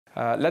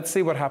Let's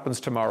see what happens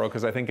tomorrow,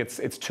 because I think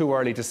it's too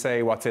early to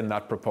say what's in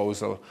that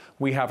proposal.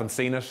 We haven't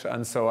seen it,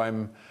 and so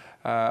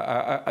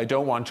I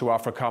don't want to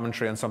offer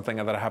commentary on something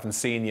that I haven't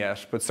seen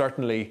yet. But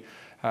certainly,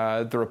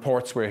 the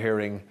reports we're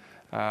hearing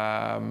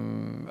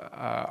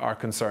are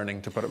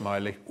concerning, to put it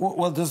mildly.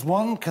 Well, there's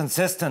one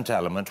consistent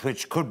element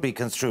which could be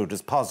construed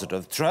as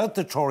positive. Throughout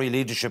the Tory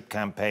leadership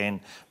campaign,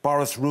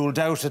 Boris ruled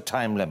out a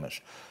time limit.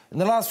 In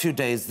the last few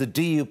days, the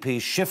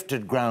DUP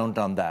shifted ground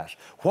on that.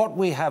 What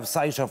we have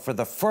sight of for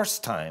the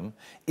first time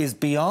is,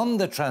 beyond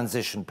the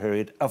transition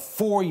period, a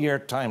 4-year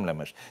time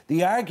limit.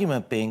 The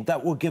argument being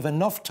that will give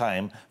enough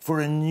time for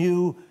a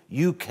new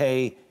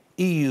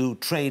UK-EU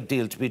trade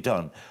deal to be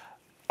done.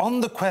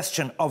 On the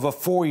question of a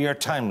 4-year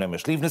time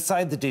limit, leaving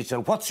aside the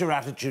detail, what's your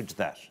attitude to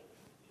that?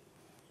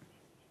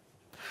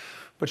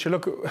 But you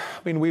look, I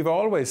mean, we've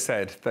always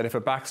said that if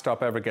a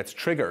backstop ever gets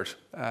triggered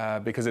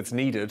because it's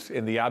needed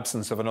in the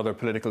absence of another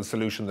political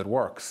solution that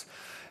works,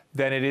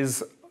 then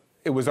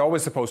it was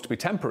always supposed to be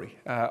temporary,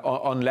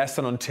 unless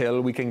and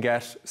until we can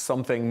get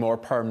something more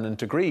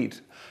permanent agreed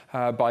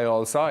by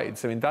all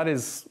sides. I mean, that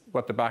is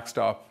what the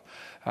backstop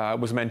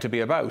was meant to be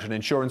about, an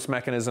insurance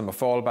mechanism, a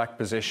fallback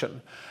position,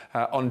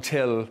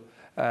 until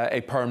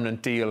a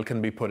permanent deal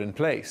can be put in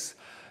place.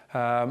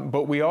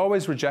 But we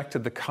always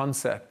rejected the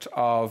concept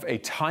of a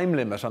time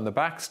limit on the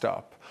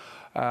backstop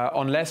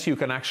unless you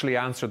can actually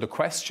answer the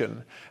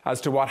question as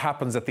to what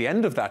happens at the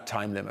end of that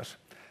time limit.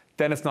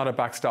 Then it's not a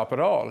backstop at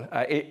all.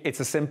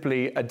 It's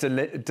simply a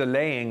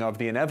delaying of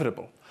the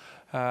inevitable.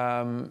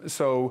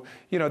 So,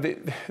 you know,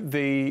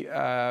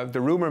 the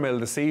rumour mill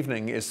this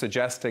evening is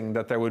suggesting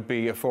that there would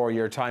be a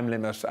 4-year time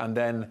limit and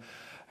then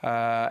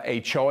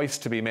a choice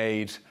to be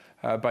made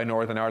by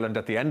Northern Ireland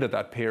at the end of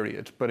that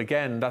period. But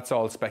again, that's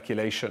all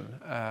speculation.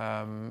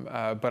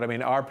 But I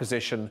mean, our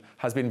position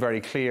has been very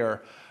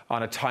clear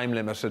on a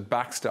time-limited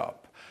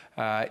backstop.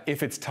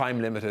 If it's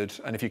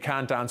time-limited, and if you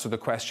can't answer the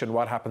question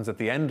what happens at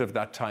the end of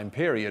that time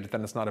period,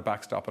 then it's not a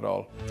backstop at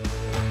all.